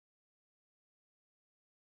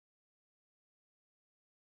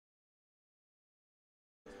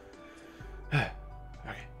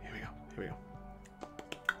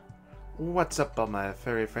What's up, all my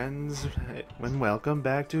furry friends, and welcome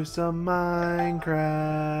back to some Minecraft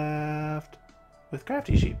with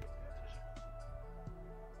Crafty Sheep.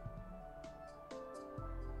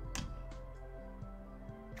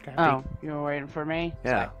 Crafty? Oh, you were waiting for me?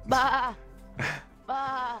 Yeah. Bah!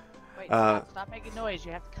 Bah! Wait, stop making noise.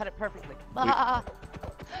 You have to cut it perfectly. Bah!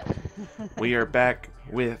 We are back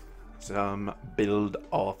with some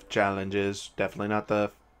build-off challenges. Definitely not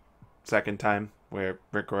the second time we're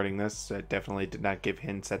recording this. I definitely did not give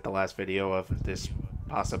hints at the last video of this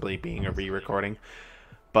possibly being a re-recording.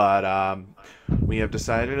 But we have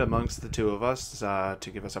decided amongst the two of us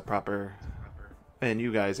to give us a proper, and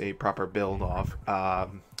you guys a proper build-off.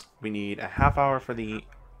 We need a half hour for the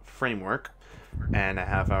framework and a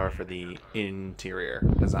half hour for the interior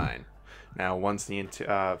design. Now, once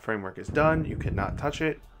the framework is done, you cannot touch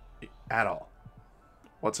it at all,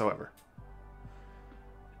 whatsoever.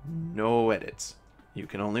 No edits. You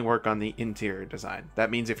can only work on the interior design. That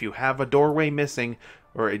means if you have a doorway missing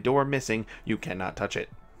or a door missing, you cannot touch it.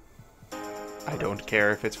 I don't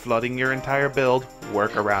care if it's flooding your entire build,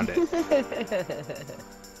 work around it.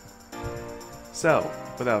 So,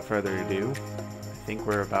 without further ado, I think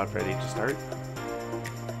we're about ready to start.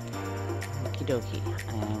 Okie dokie.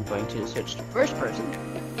 I'm going to switch to first person.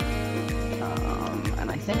 And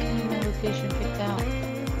I think I have my location picked out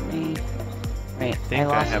for me. Wait, I think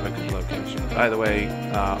I have a good location. By the way,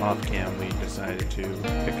 off cam, we decided to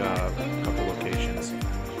pick a couple locations.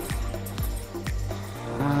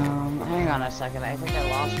 Hang on a second. I think I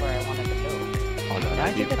lost where I wanted to build. Oh no,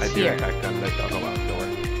 I think it's I'd be here. right back on the double outdoor.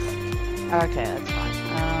 Okay, that's fine.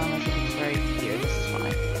 I think it's right here. This is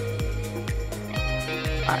fine.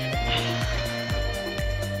 Alright.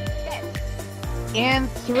 And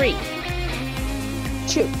 3,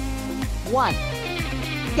 2, 1,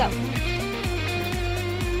 go.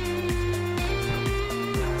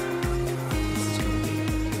 This is going to be an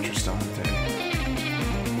interesting day.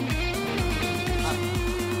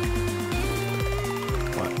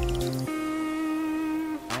 What?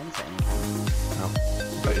 I didn't say anything. Oh, I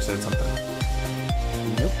thought you said something.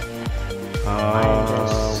 Nope.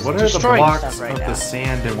 What are the destroying blocks stuff right of now. the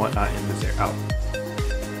sand and whatnot in this area? Oh,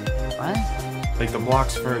 What? like the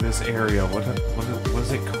blocks for this area. What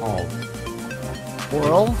is it called?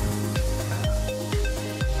 Coral?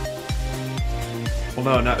 Well,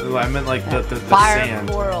 no, not. I meant like the Fire sand.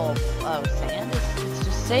 coral. Oh, sand? It's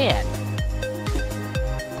just sand.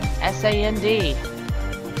 S-A-N-D.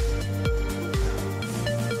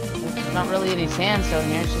 There's not really any sandstone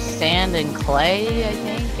here. It's just sand and clay, I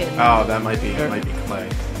think. And Oh, that might be. It might be clay.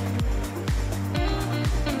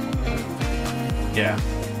 Yeah.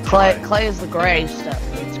 Clay is the gray stuff.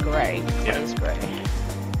 It's gray. Yeah. Clay is gray.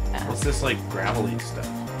 Yeah. What's this like gravelly stuff?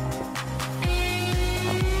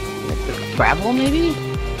 Gravel, maybe?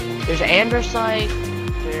 There's andesite,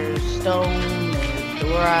 there's stone, there's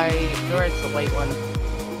dorite. Dorite's the white one.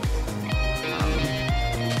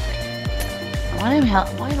 Why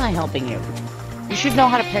am I helping you? You should know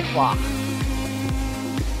how to pick block.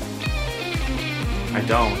 I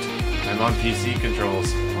don't. I'm on PC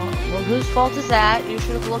controls. Well, whose fault is that? You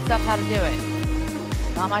should have looked up how to do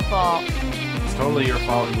it. Not my fault. It's totally your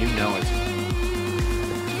fault, and you know it.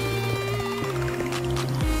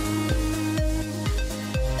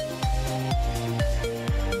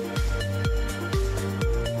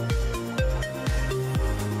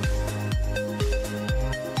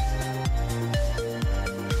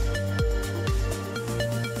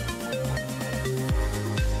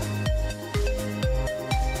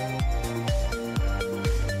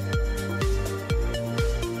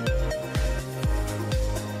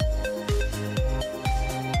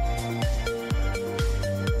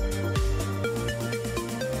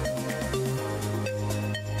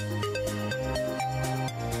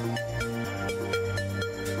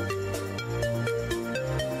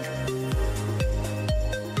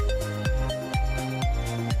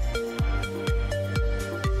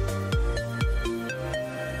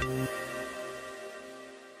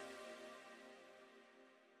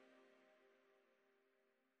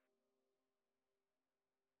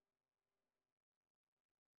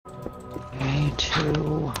 Me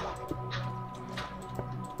too.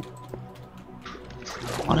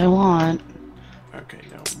 What I want. Okay,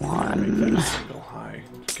 no. One. Make that single high,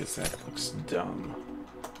 because that looks dumb.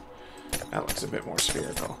 That looks a bit more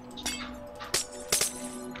spherical.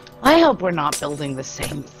 I hope we're not building the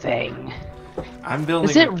same thing. I'm building.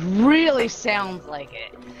 Because it really sounds like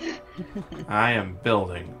it. I am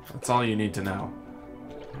building. That's all you need to know.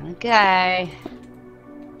 Okay.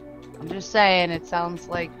 I'm just saying, it sounds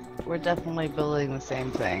like we're definitely building the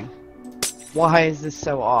same thing. Why is this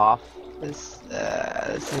so off? This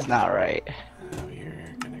is not right.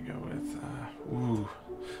 We're gonna go with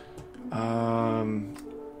Alright,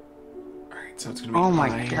 so it's gonna be Oh my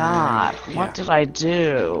iron. god. Yeah. What did I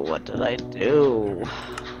do? What did I do?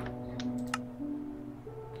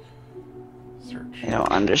 Search. I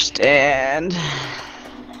don't understand.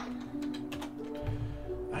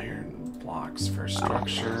 Iron blocks for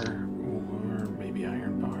structure, or maybe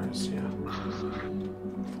iron bars, yeah.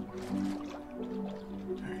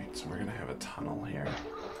 Alright, so we're gonna have a tunnel here.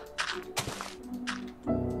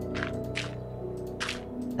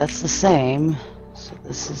 That's the same. So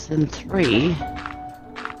this is in 3.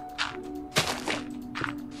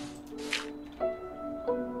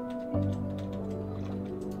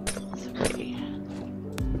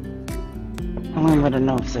 The only way to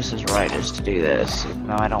know if this is right is to do this.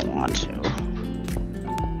 No, I don't want to.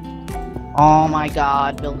 Oh my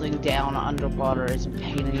god, building down underwater is a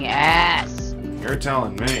pain in the ass. You're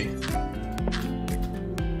telling me.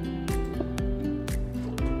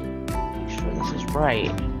 Make sure this is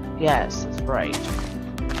right. Yes, it's right.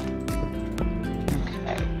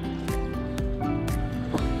 Okay.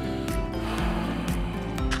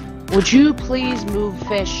 Would you please move,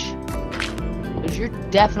 fish? Because you're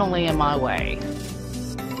definitely in my way.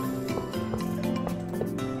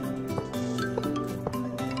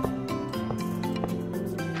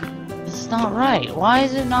 It's not right. Why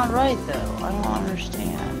is it not right, though? I don't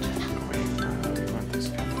understand. Wait, we want this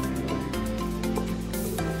kind of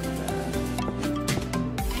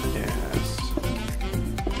yes.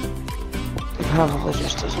 It probably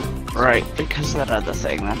just isn't right because of that other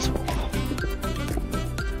thing, that's all.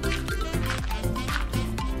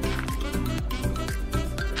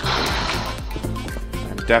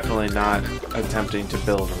 Definitely not attempting to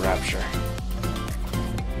build a rapture.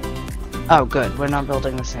 Oh, good. We're not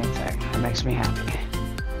building the same thing. That makes me happy.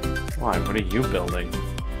 Why? What are you building?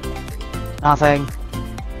 Nothing.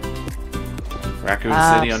 Raccoon City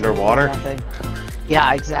Absolutely underwater? Nothing.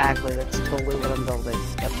 Yeah, exactly. That's totally what I'm building.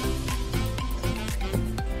 Yep.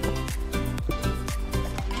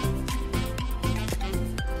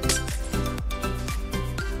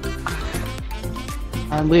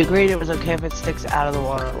 And we agreed it was okay if it sticks out of the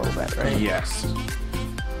water a little bit, right? Yes.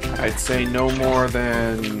 I'd say no more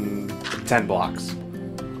than 10 blocks.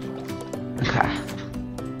 Okay.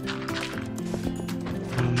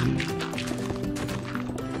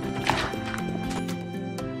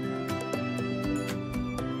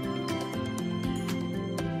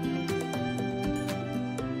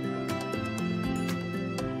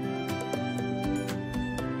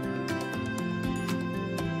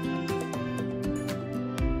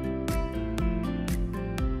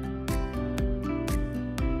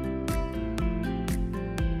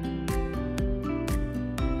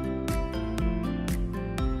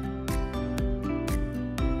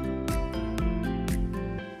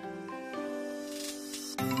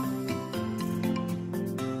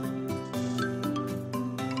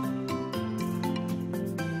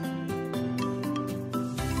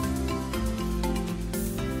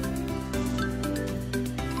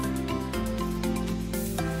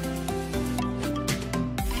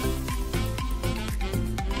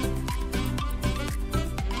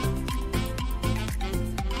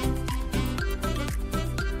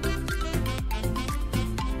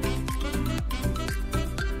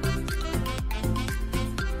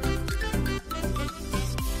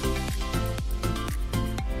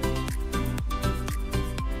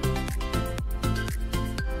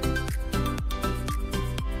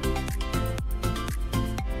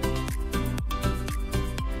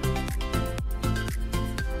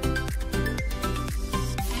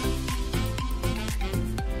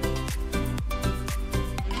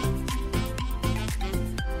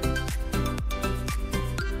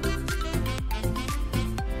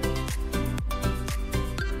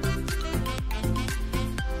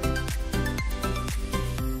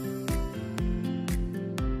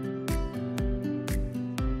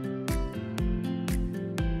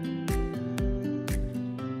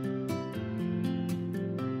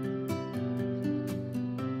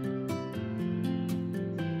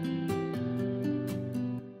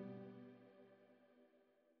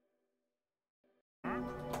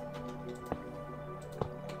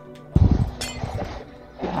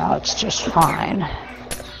 Now it's just fine.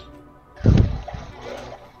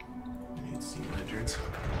 Need sea lanterns.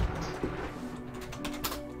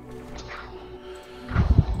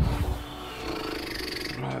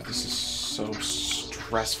 This is so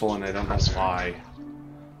stressful and I don't know why.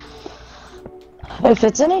 If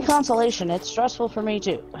it's any consolation, it's stressful for me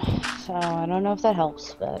too. So I don't know if that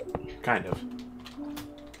helps, but Kind of.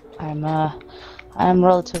 I'm I'm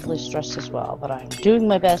relatively stressed as well, but I'm doing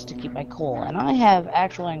my best to keep my cool, and I have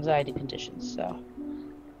actual anxiety conditions, so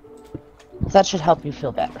that should help you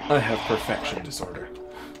feel better. I have perfection disorder.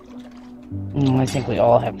 I think we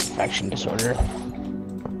all have perfection disorder.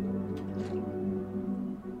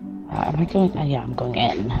 Am I going? Yeah, I'm going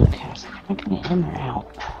in. Okay, I was like, am I going in or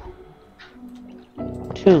out?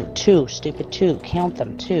 Two, stupid two. Count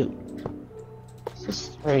them, 2. This is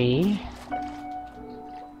 3.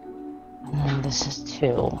 And then this is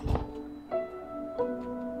 2.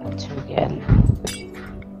 And 2 again.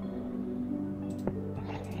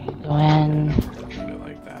 Okay, go in. Keep it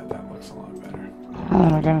like that. That looks a lot better. And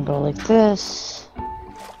then we're gonna go like this.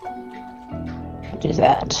 Do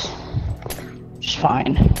that. Just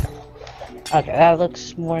fine. Okay, that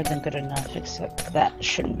looks more than good enough, except that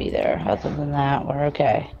shouldn't be there. Other than that, we're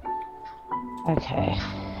okay. Okay.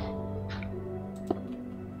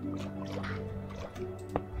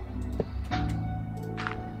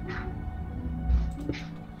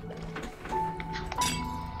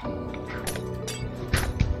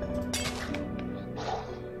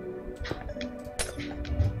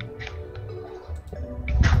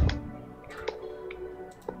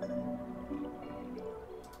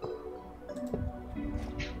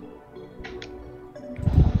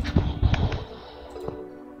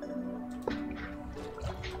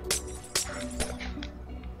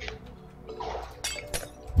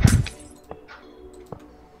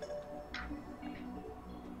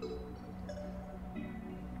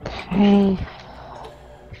 Okay.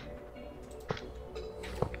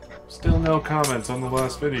 Still no comments on the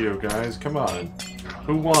last video, guys. Come on.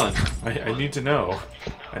 Who won? I need to know.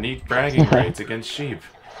 I need bragging rights against sheep.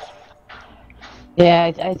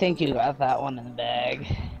 Yeah, I think you got that one in the bag.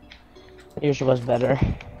 Yours was better.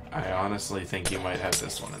 I honestly think you might have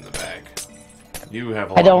this one in the bag. You have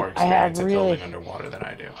a lot more experience at building underwater than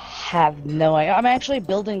I do. Have no idea. I'm actually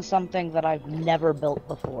building something that I've never built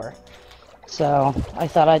before. So, I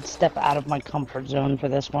thought I'd step out of my comfort zone for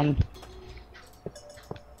this one.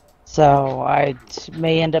 So, I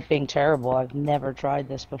may end up being terrible. I've never tried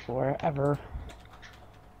this before, ever.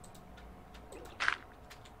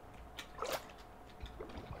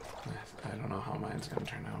 I don't know how mine's gonna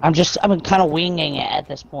turn out. I'm kind of winging it at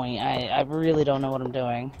this point. I really don't know what I'm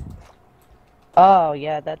doing. Oh,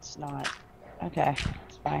 yeah, that's not... Okay,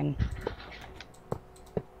 it's fine.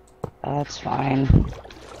 That's fine. Okay,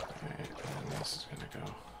 and this is gonna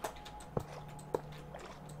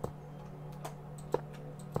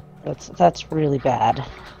go. That's really bad.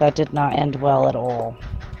 That did not end well at all.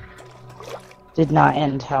 Did not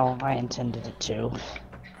end how I intended it to. Okay.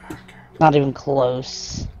 Not even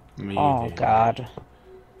close. Oh god.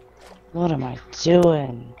 What am I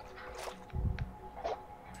doing?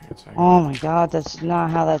 Oh my god, that's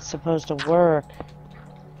not how that's supposed to work.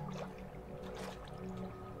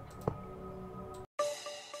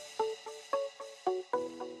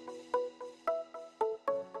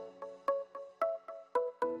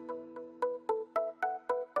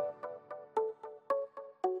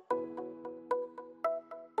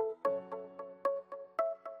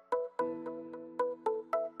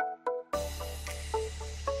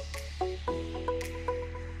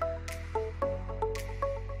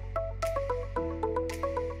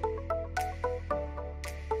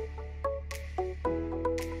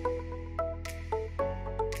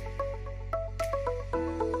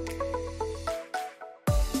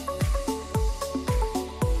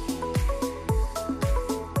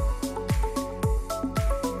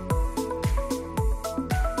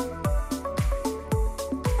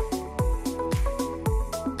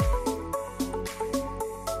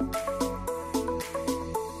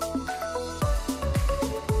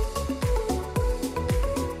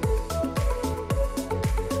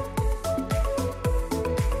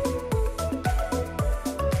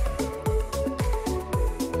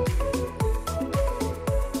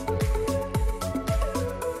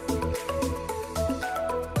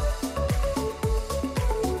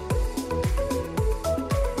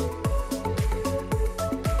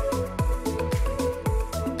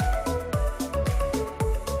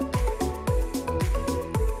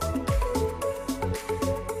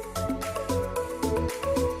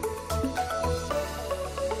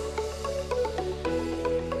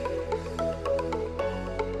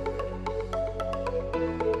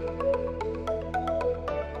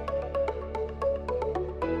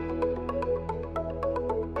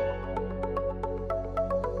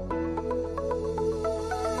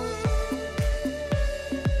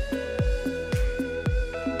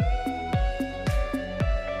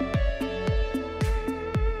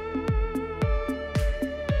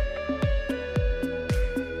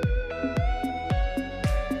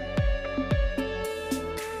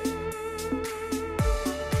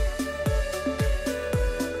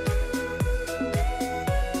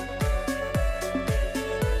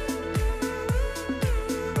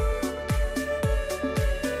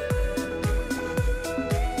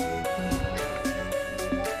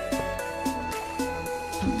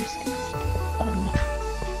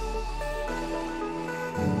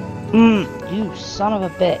 You son of a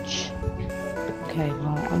bitch. Okay,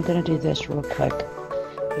 well, I'm gonna do this real quick.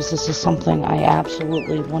 Because this is something I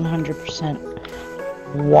absolutely 100%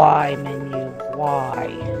 why menu,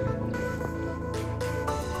 why?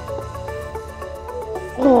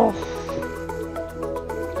 Oh.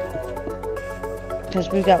 Because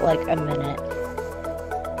we've got like a minute.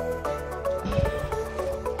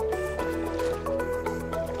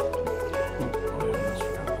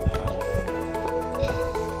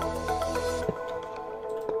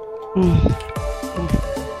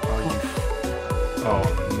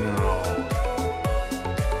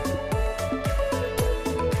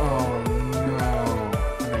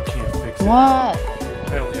 What?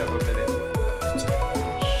 I only have a minute left.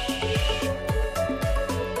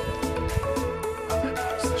 Oh, that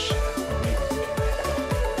bugs the shit out of me.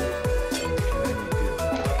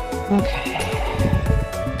 Okay.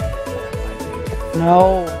 No,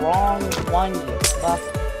 wrong one, you fuck.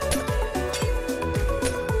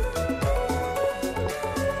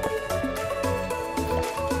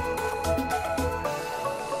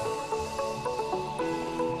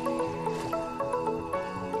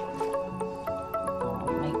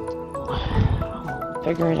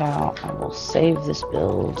 Figure it out. I will save this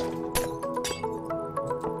build.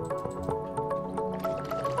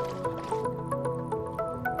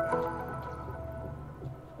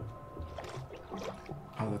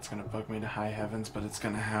 Oh, that's gonna bug me to high heavens, but it's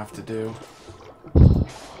gonna have to do.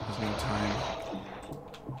 There's no time.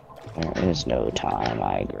 There is no time,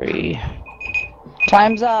 I agree.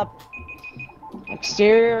 Time's up!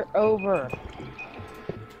 Exterior over.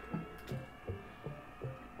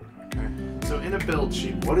 So in a build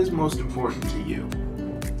sheet, what is most important to you?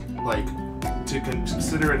 Like, to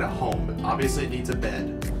consider it a home. Obviously it needs a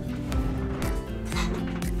bed.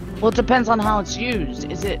 Well, it depends on how it's used.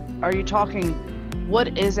 Are you talking,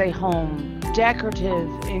 what is a home decorative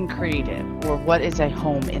in creative, or what is a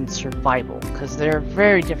home in survival? Because they're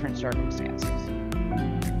very different circumstances.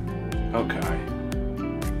 Okay.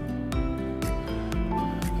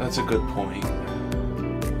 That's a good point.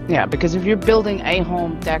 Yeah, because if you're building a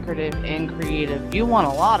home decorative and creative, you want a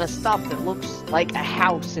lot of stuff that looks like a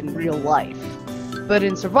house in real life. But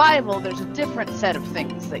in survival, there's a different set of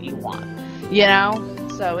things that you want, you know?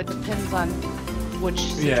 So it depends on which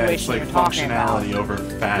situation it's like you're talking about. functionality over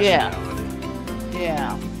fashionality.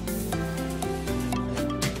 Yeah.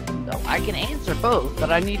 So I can answer both,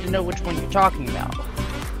 but I need to know which one you're talking about.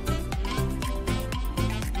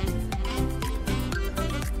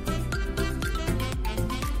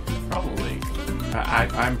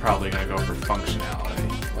 I'm probably gonna go for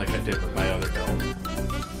functionality, like I did with my other build.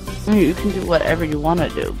 You can do whatever you want to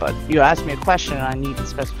do, but you asked me a question and I need the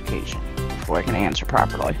specification before I can answer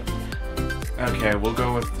properly. Okay, we'll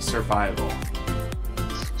go with survival.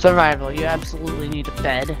 Survival, you absolutely need a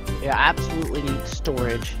bed, you absolutely need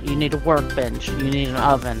storage, you need a workbench, you need an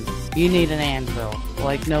oven, you need an anvil,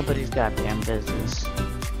 like nobody's goddamn business.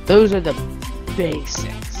 Those are the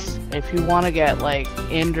basics. If you want to get like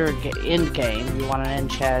end game, you want an end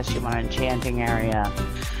chest, you want an enchanting area.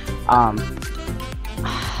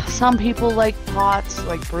 Some people like pots,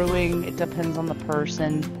 like brewing. It depends on the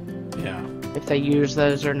person. Yeah. If they use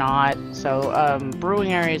those or not. So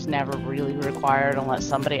brewing area is never really required unless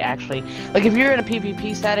somebody actually, like if you're in a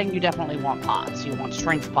PvP setting, you definitely want pots. You want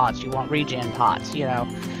strength pots. You want regen pots. You know.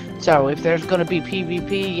 So if there's going to be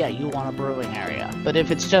PvP, yeah, you want a brewing area. But if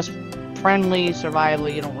it's just friendly, survival,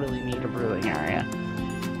 you don't really need a brewing area.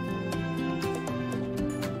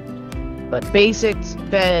 But basics,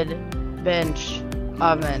 bed, bench,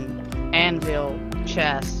 oven, anvil,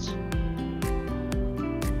 chest.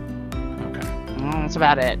 Okay. That's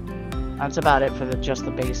about it. That's about it for just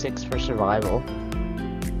the basics for survival.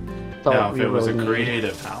 So now, if it was a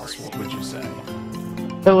creative house, what would you say?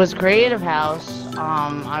 If it was a creative house,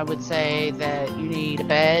 I would say that you need a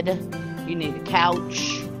bed, you need a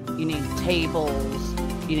couch, you need tables,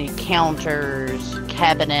 you need counters,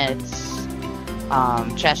 cabinets,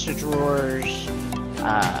 chest of drawers,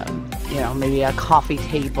 you know, maybe a coffee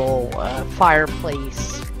table,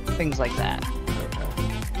 fireplace, things like that. Okay.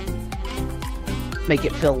 Make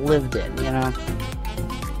it feel lived in, you know?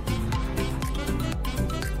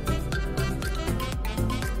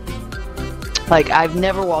 Like, I've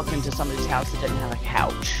never walked into somebody's house that didn't have a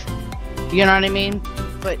couch. You know what I mean?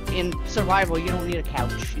 But in survival, you don't need a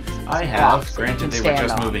couch. I have. Granted, they were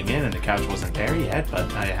just moving in and the couch wasn't there yet, but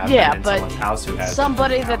I have been in someone's house who has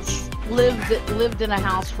somebody that's lived in a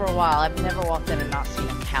house for a while. I've never walked in and not seen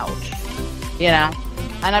a couch. You know?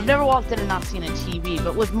 And I've never walked in and not seen a TV.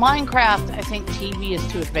 But with Minecraft, I think TV is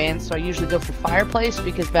too advanced, so I usually go for fireplace,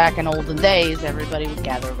 because back in olden days, everybody would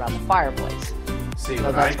gather around the fireplace. See, So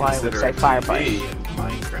what that's I why I would consider say a fireplace. TV in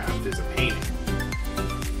Minecraft is a painting.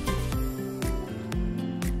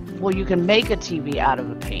 Well, you can make a TV out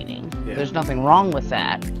of a painting. Yeah. There's nothing wrong with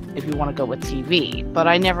that if you want to go with TV. But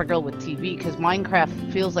I never go with TV because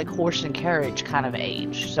Minecraft feels like horse and carriage kind of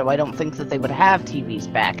age. So I don't think that they would have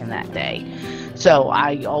TVs back in that day. So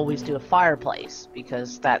I always do a fireplace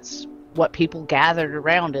because that's what people gathered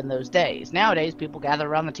around in those days. Nowadays, people gather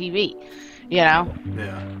around the TV, you know?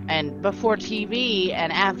 Yeah. And before TV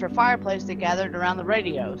and after fireplace, they gathered around the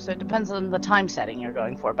radio. So it depends on the time setting you're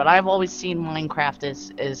going for. But I've always seen Minecraft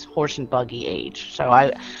as horse and buggy age. So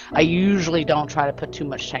I usually don't try to put too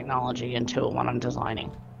much technology into it when I'm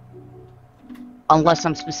designing. Unless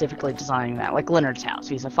I'm specifically designing that. Like Leonard's house.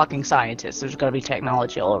 He's a fucking scientist. There's going to be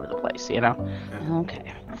technology all over the place, you know?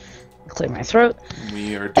 Okay. Clear my throat.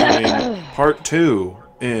 We are doing part 2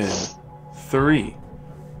 in 3,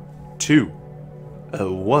 2,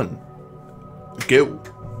 1, go.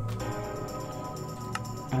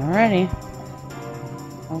 Alrighty.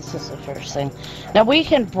 This is the first thing. Now we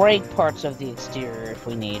can break parts of the exterior if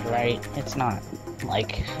we need, right? It's not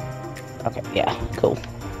like... Okay, yeah, cool.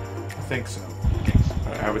 I think so.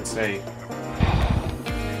 I would say.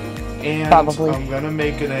 And Probably. I'm gonna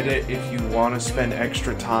make an edit if you want to spend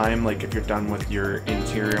extra time, like if you're done with your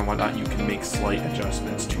interior and whatnot, you can make slight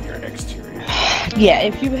adjustments to your exterior. Yeah,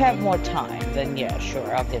 if you have more time, then yeah,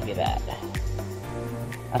 sure, I'll give you that.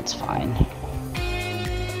 That's fine.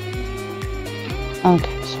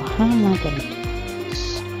 Okay, so how am I gonna do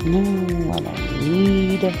this? I know what I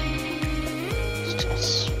need. It's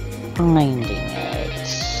just finding it.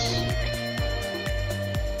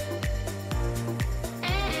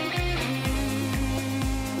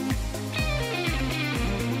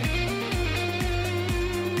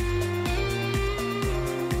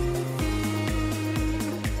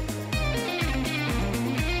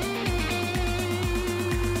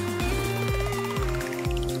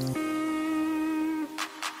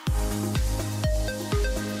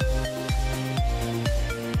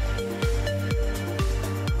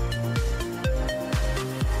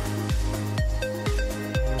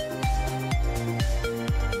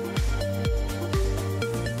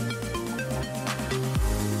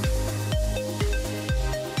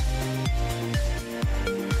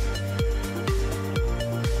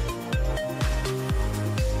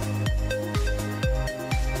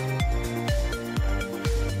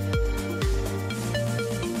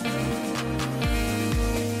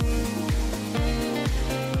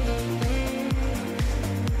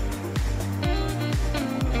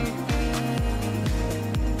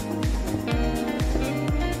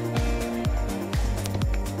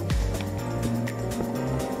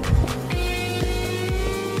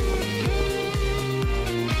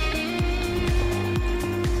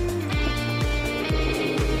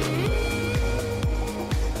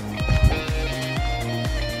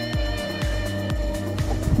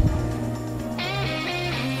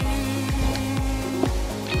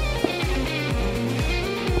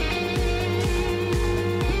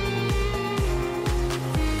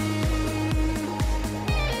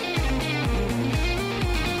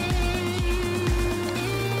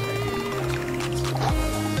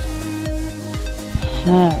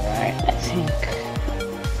 Alright, I think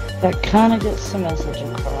that kind of gets the message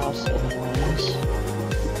across anyways.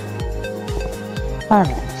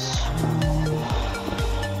 Alright, so...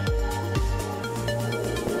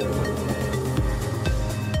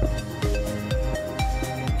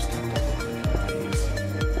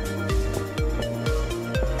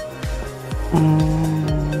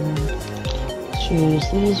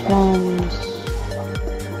 choose these ones.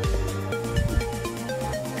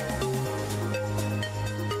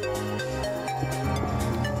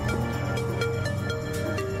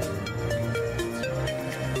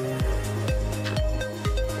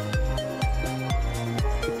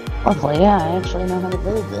 Lovely, yeah, I actually know how to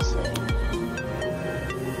build this thing.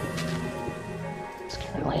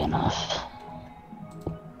 Scarily enough.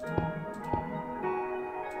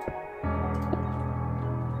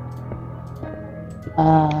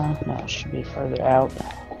 No, it should be further out.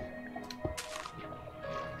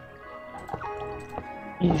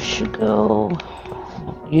 You should go...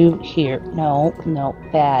 You here. No, no,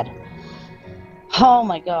 bad. Oh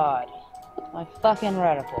my god. My fucking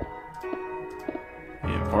reticle.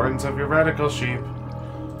 The importance of your reticle, sheep.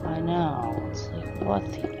 I know. It's like, what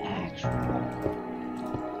the actual...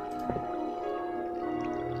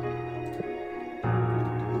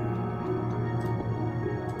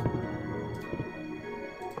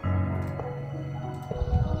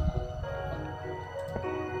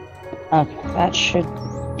 Okay, that should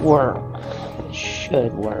work. It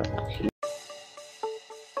should work.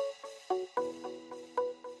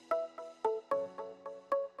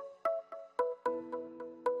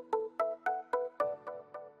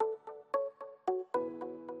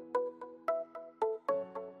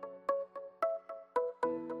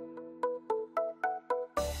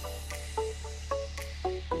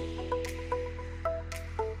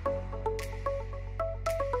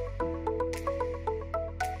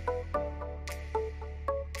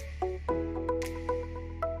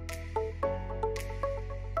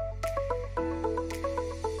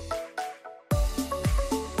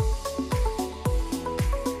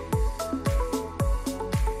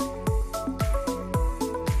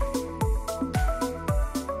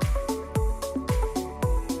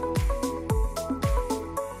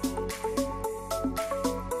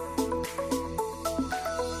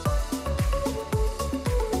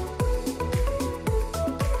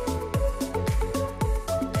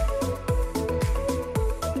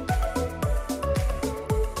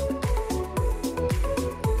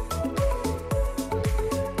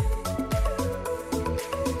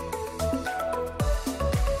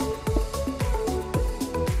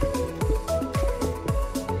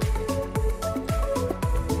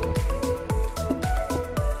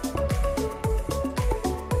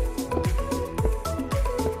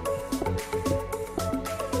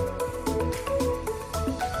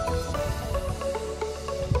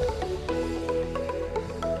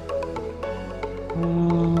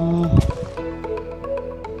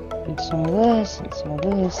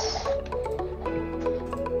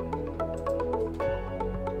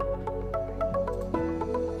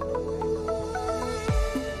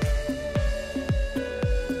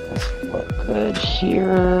 Look good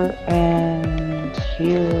here and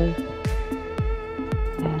here.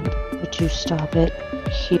 And would you stop it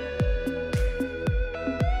here?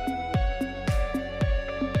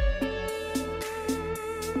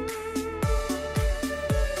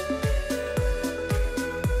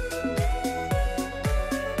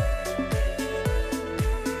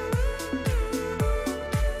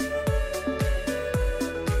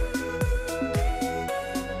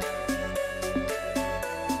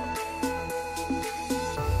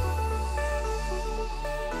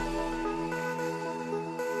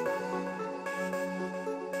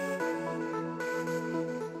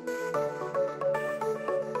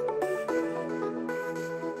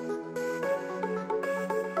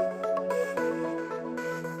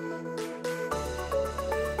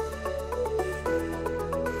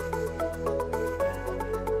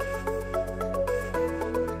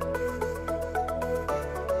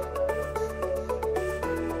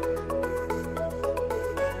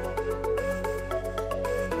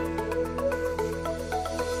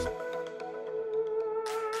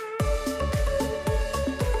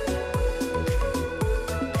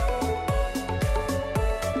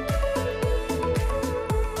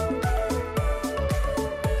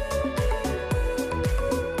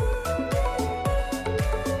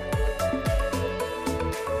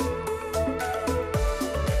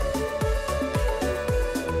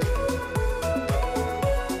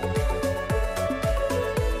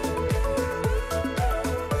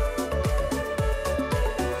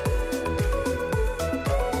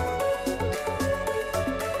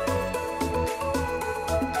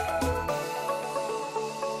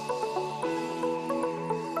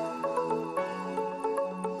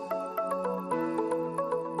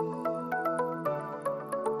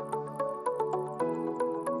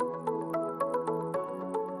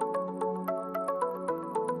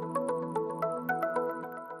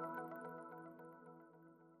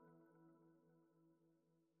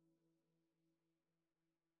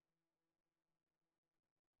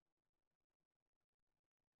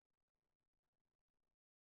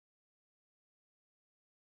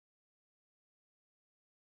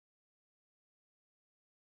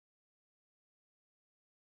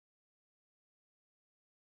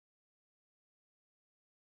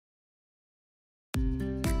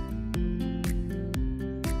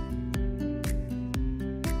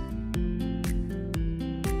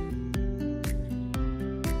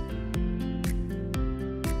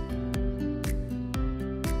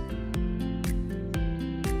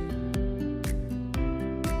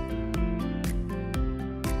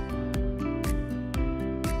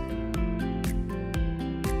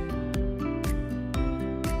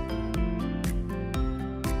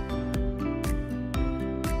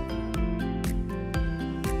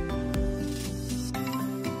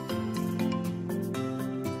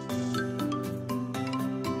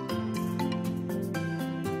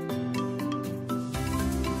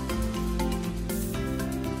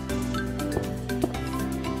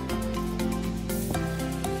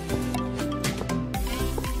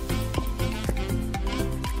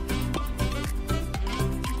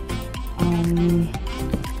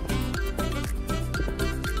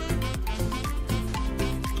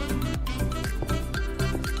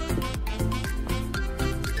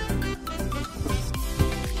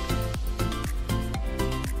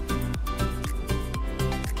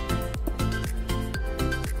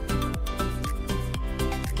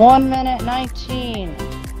 One minute 19.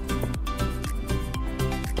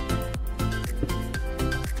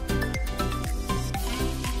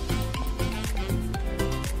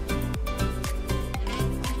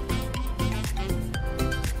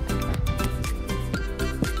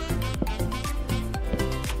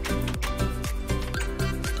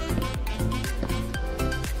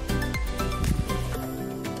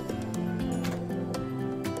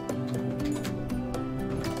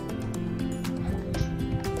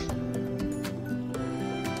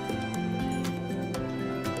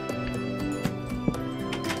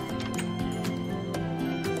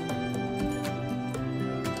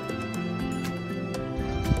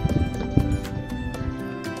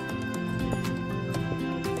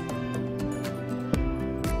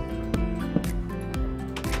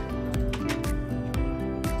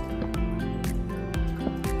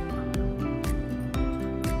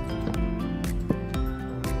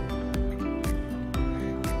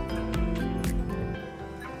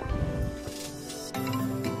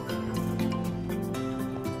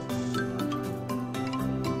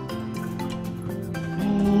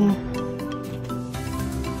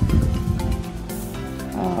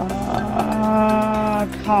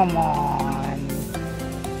 Come on.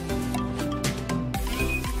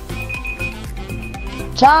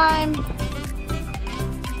 Time.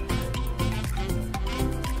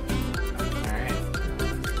 Alright.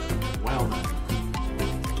 Well then.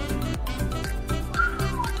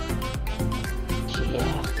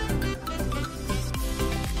 Yeah.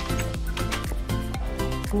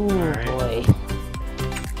 Ooh, Alright. boy.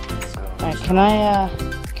 So, Alright, can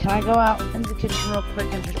I go out in the kitchen real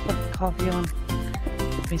quick and just put the coffee on?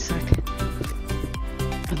 Give me a sec.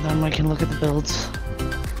 And then we can look at the builds.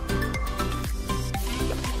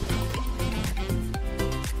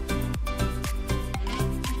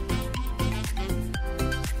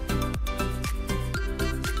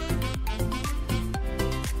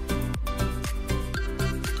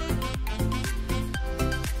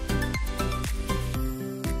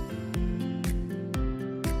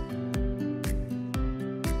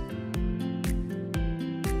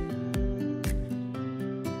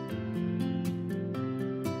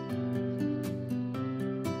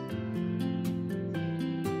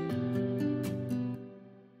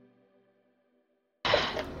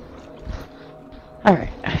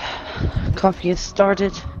 Alright, coffee is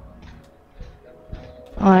started.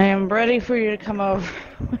 I am ready for you to come over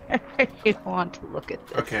where you want to look at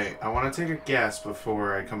this. okay, I want to take a guess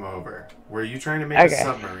before I come over. Were you trying to make a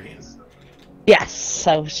submarine? Yes,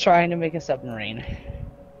 I was trying to make a submarine.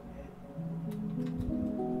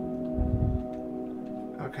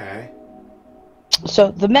 Okay.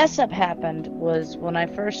 So the mess up happened was when I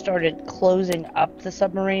first started closing up the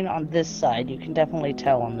submarine on this side. You can definitely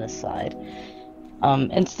tell on this side.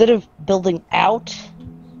 Instead of building out,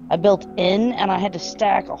 I built in, and I had to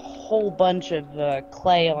stack a whole bunch of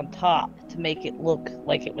clay on top to make it look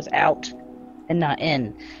like it was out and not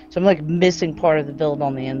in. So I'm like missing part of the build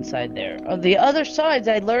on the inside there. On the other sides,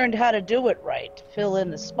 I learned how to do it right, to fill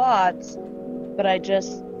in the spots, but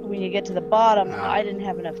when you get to the bottom, I didn't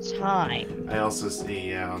have enough time. I also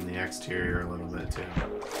see on the exterior a little bit too.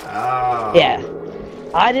 Oh. Yeah.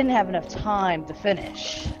 I didn't have enough time to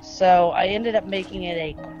finish. So I ended up making it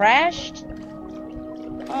a crashed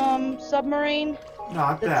submarine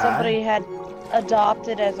Not that bad. somebody had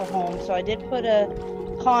adopted as a home. So I did put a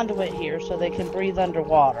conduit here so they can breathe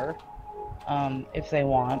underwater if they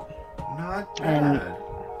want. Not bad.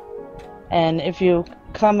 And if you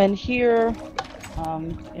come in here,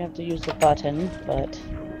 you have to use the button, but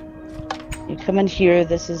you come in here.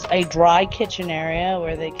 This is a dry kitchen area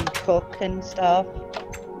where they can cook and stuff.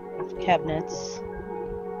 Cabinets.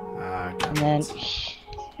 And then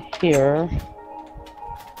here,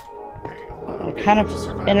 we're kind of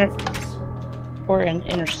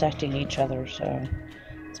intersecting each other, so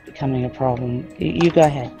it's becoming a problem. You go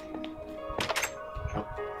ahead. Oh.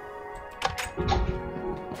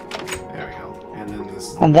 There we go. And then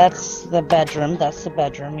this. And that's the bedroom. That's the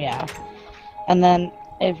bedroom, yeah. And then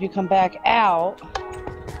if you come back out,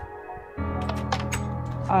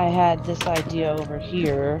 I had this idea over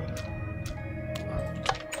here.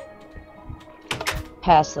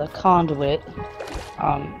 Past the conduit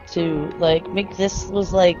to like make this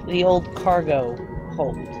was like the old cargo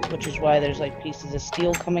hold, which is why there's like pieces of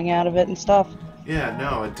steel coming out of it and stuff. Yeah,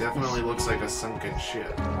 no, it definitely looks like a sunken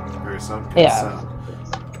ship or a sunken sub.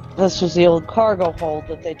 This was the old cargo hold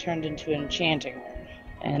that they turned into an enchanting room,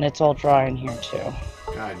 and it's all dry in here too.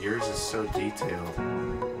 God, yours is so detailed.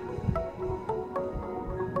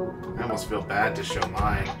 I almost feel bad to show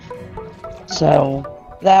mine.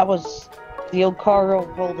 So that was. The old cargo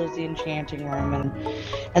hold is the enchanting room,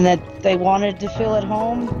 and that they wanted to feel at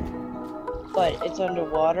home, but it's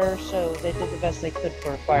underwater, so they did the best they could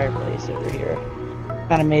for a fireplace over here.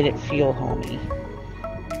 Kind of made it feel homey.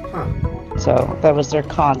 Huh. So that was their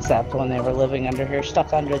concept when they were living under here,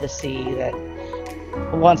 stuck under the sea, that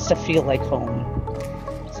wants to feel like home.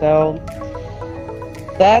 So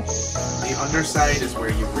that's... The underside is where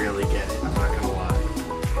you really get it, I'm not gonna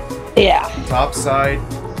lie. Yeah. Top side...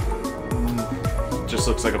 just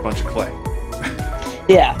looks like a bunch of clay.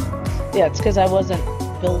 Yeah, it's because I wasn't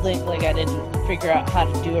building, like I didn't figure out how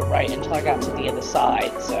to do it right until I got to the other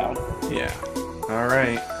side, so. Yeah.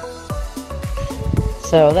 Alright.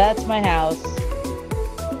 So that's my house.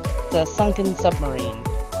 The sunken submarine.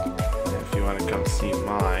 If you want to come see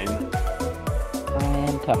mine. I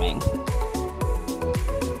am coming.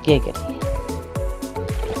 Giggity.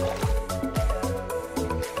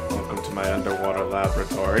 Welcome to my underwater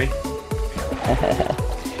laboratory.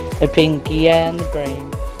 The pinky and the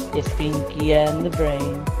brain. It's pinky and the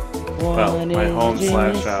brain. Well, my home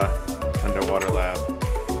slash underwater lab.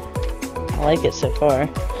 I like it so far.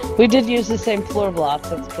 We did use the same floor blocks,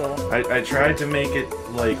 that's cool. I tried to make it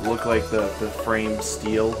like look like the frame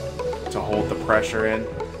steel to hold the pressure in.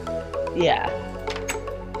 Yeah.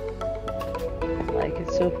 I like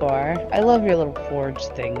it so far. I love your little forge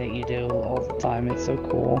thing that you do all the time. It's so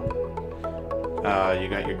cool. You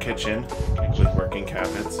got your kitchen with working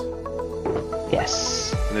cabinets.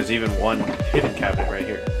 Yes. And there's even one hidden cabinet right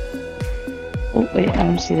here. Oh, wait, I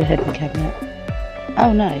don't see the hidden cabinet.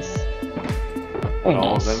 Oh, nice. Very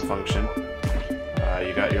All nice. of them function.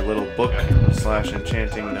 You got your little book /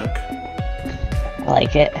 enchanting nook. I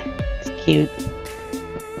like it. It's cute.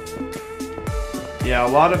 Yeah, a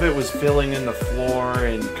lot of it was filling in the floor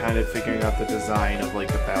and kind of figuring out the design of like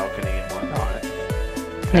the balcony and whatnot.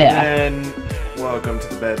 Yeah. And then, welcome to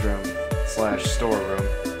the bedroom / storeroom.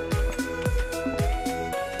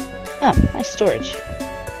 Oh, nice storage.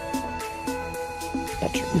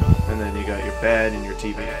 Bedroom. And then you got your bed and your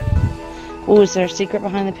TV. Oh, is there a secret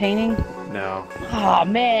behind the painting? No. Oh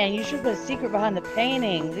man, you should put a secret behind the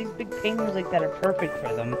painting. These big paintings like that are perfect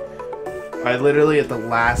for them. I literally, at the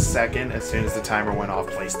last second, as soon as the timer went off,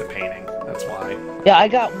 placed the painting. That's why. Yeah, I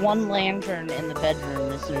got one lantern in the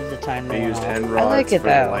bedroom as soon as the timer I went used off. end I rods like it for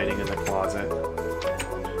the though. lighting in the closet.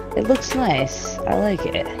 It looks nice. I like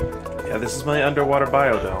it. Yeah, this is my underwater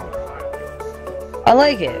biodome. I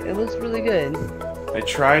like it. It looks really good. I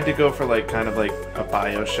tried to go for like kind of like a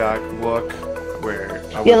Bioshock look, where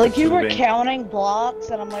I Yeah, was like you were tubing. counting blocks,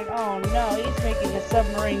 and I'm like, oh no, he's making a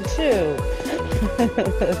submarine too.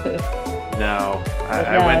 No,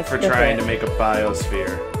 I No, went it's for trying to different. make a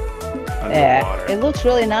biosphere Yeah, underwater. it looks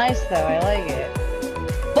really nice though. I like it.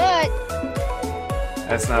 But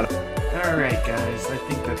That's not. Alright, guys, I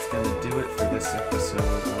think that's gonna do it for this episode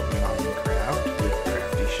of Minecraft with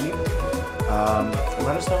Crafty Sheep.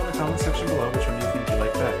 Let us know in the comment section below which one do you think you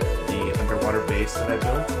like better. The underwater base that I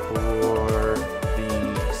built, or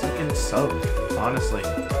the sunken sub. Honestly,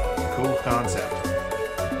 cool concept.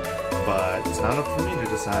 But it's not up for me to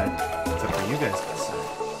decide, it's up for you guys to decide.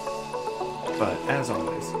 But as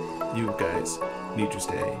always, you guys need to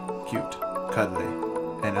stay cute, cuddly,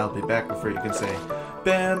 and I'll be back before you can say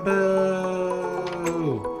bamboo.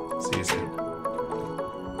 See you soon.